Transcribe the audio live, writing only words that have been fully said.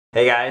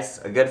Hey guys,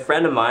 a good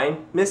friend of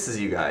mine misses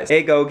you guys.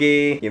 Hey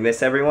Gogi, you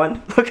miss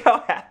everyone? Look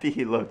how happy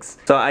he looks.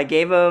 So I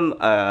gave him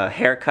a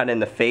haircut in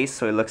the face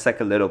so he looks like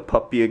a little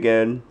puppy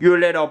again. You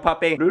little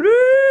puppy.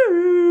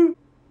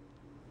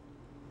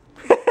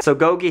 So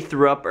Gogi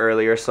threw up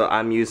earlier, so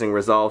I'm using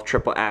Resolve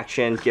Triple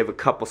Action. Give a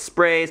couple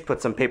sprays, put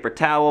some paper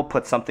towel,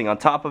 put something on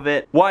top of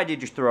it. Why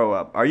did you throw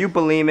up? Are you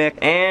bulimic?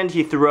 And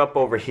he threw up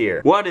over here.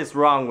 What is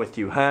wrong with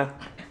you, huh?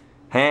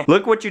 Huh?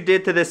 Look what you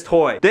did to this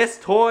toy. This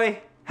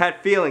toy had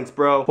feelings,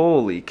 bro.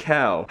 Holy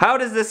cow. How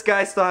does this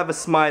guy still have a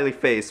smiley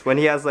face when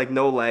he has like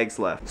no legs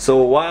left?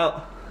 So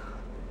while...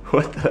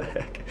 What the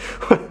heck?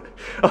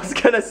 I was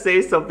gonna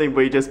say something,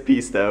 but he just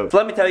peaced out. So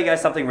let me tell you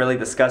guys something really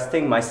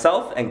disgusting.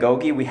 Myself and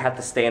Gogi, we had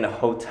to stay in a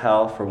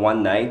hotel for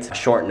one night,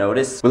 short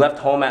notice. We left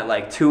home at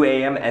like 2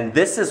 a.m. and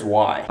this is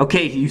why.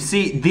 Okay, you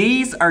see,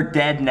 these are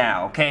dead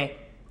now, okay?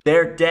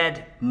 They're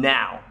dead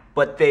now.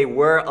 But they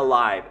were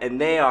alive,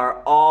 and they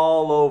are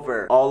all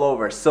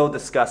over, so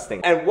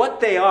disgusting. And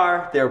what they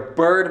are, they're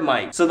bird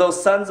mites. So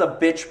those sons of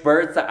bitch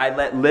birds that I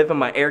let live in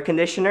my air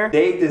conditioner,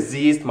 they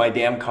diseased my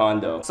damn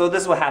condo. So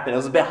this is what happened. It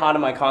was a bit hot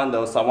in my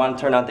condo, so I wanted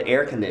to turn on the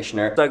air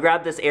conditioner. So I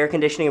grabbed this air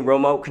conditioning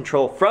remote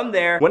control from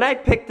there. When I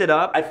picked it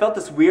up, I felt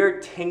this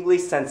weird, tingly,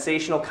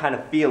 sensational kind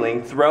of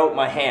feeling throughout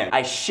my hand.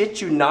 I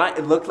shit you not,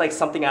 it looked like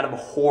something out of a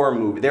horror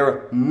movie. There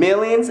were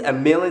millions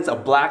and millions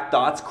of black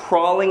dots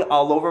crawling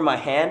all over my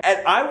hand, and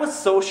I was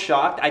so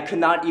shocked I could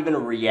not even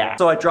react.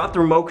 So I dropped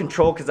the remote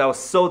control because I was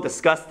so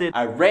disgusted.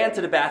 I ran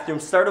to the bathroom,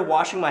 started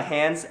washing my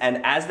hands,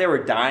 and as they were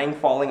dying,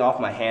 falling off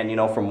my hand, you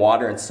know, from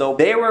water and soap,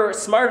 they were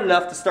smart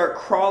enough to start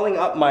crawling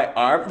up my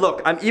arm.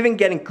 Look, I'm even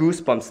getting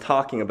goosebumps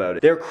talking about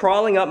it. They're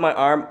crawling up my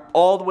arm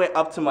all the way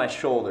up to my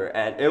shoulder,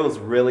 and it was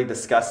really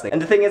disgusting.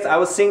 And the thing is, I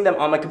was seeing them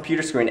on my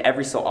computer screen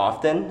every so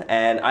often,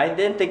 and I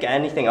didn't think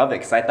anything of it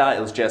because I thought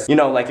it was just, you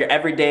know, like your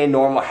everyday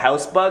normal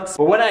house bugs.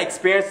 But when I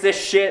experienced this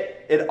shit,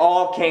 it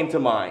all came to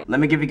mind. Let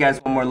me give you guys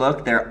one more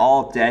look. They're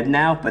all dead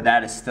now, but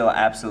that is still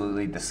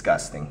absolutely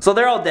disgusting. So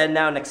they're all dead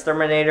now. An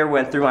exterminator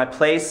went through my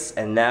place,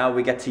 and now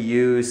we get to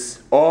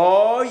use,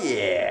 oh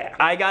yeah,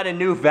 I got a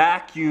new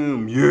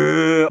vacuum,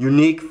 yeah.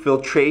 Unique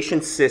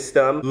filtration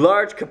system,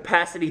 large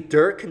capacity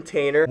dirt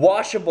container,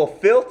 washable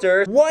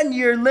filter, 1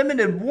 year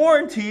limited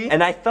warranty.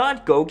 And I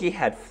thought Gogi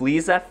had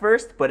fleas at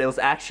first, but it was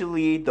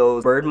actually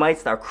those bird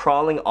mites that are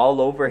crawling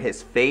all over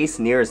his face,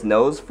 near his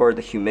nose for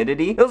the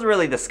humidity. It was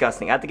really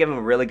disgusting. I had to give him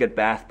a really good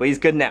bath, but he's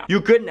good now.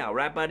 You good now,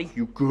 right buddy?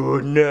 You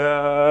good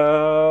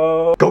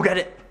now? Go get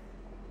it.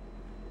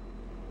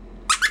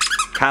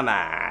 Come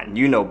on,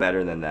 you know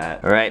better than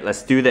that. All right,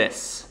 let's do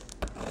this.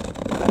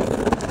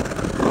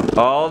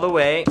 All the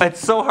way.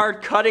 It's so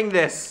hard cutting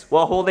this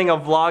while holding a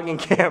vlogging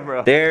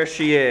camera. There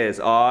she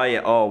is. Oh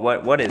yeah, oh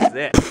what is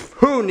this?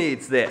 Who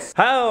needs this?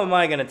 How am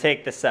I gonna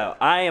take this out?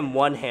 I am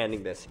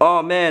one-handing this.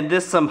 Oh man,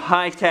 this is some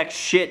high-tech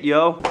shit,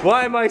 yo.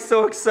 Why am I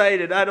so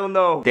excited? I don't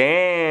know.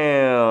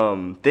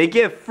 Damn, they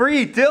give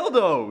free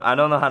dildo. I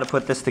don't know how to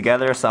put this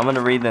together, so I'm gonna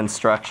read the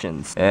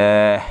instructions.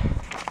 How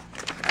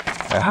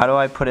do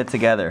I put it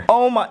together?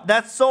 Oh my,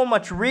 that's so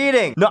much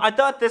reading. No, I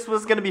thought this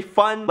was gonna be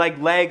fun like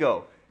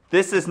Lego.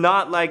 This is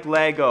not like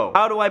Lego.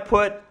 How do I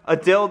put a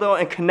dildo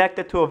and connect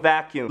it to a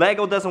vacuum?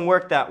 Lego doesn't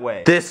work that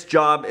way. This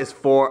job is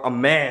for a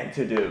man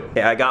to do.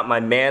 Okay, I got my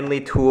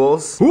manly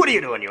tools. What are you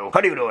doing, you?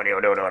 What are you doing,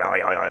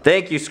 you?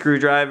 Thank you,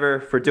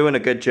 screwdriver, for doing a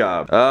good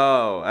job.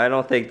 Oh, I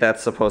don't think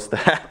that's supposed to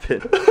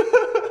happen.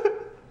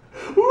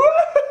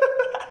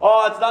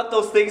 Oh, it's not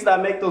those things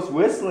that make those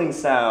whistling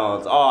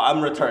sounds. Oh, I'm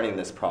returning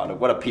this product.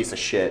 What a piece of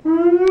shit.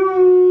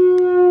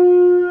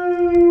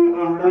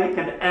 I'm like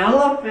an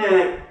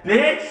elephant,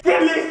 bitch.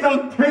 Give me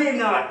some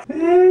peanuts.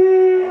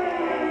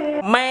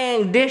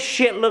 Man, this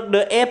shit look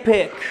the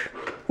epic.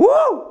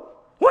 Woo!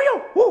 Woo!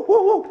 Woo! Woo!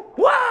 Woo!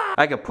 Wow!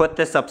 I could put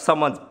this up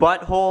someone's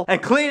butthole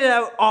and clean it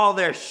out all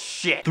their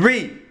shit.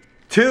 3,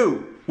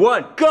 2,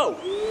 1, go!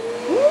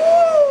 Woo!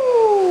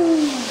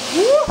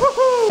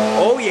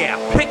 Oh yeah,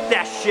 pick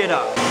that shit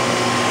up.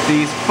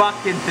 These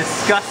fucking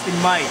disgusting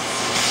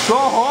mites. Go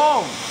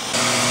home.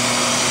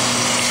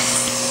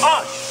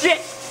 Oh shit!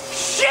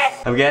 Shit!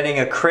 I'm getting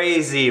a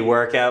crazy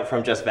workout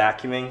from just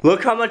vacuuming.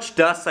 Look how much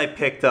dust I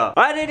picked up.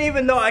 I didn't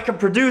even know I could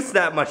produce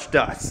that much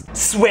dust.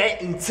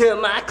 Sweat until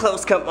my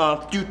clothes come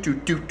off. Do do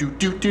do do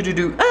do do do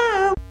do. Ah!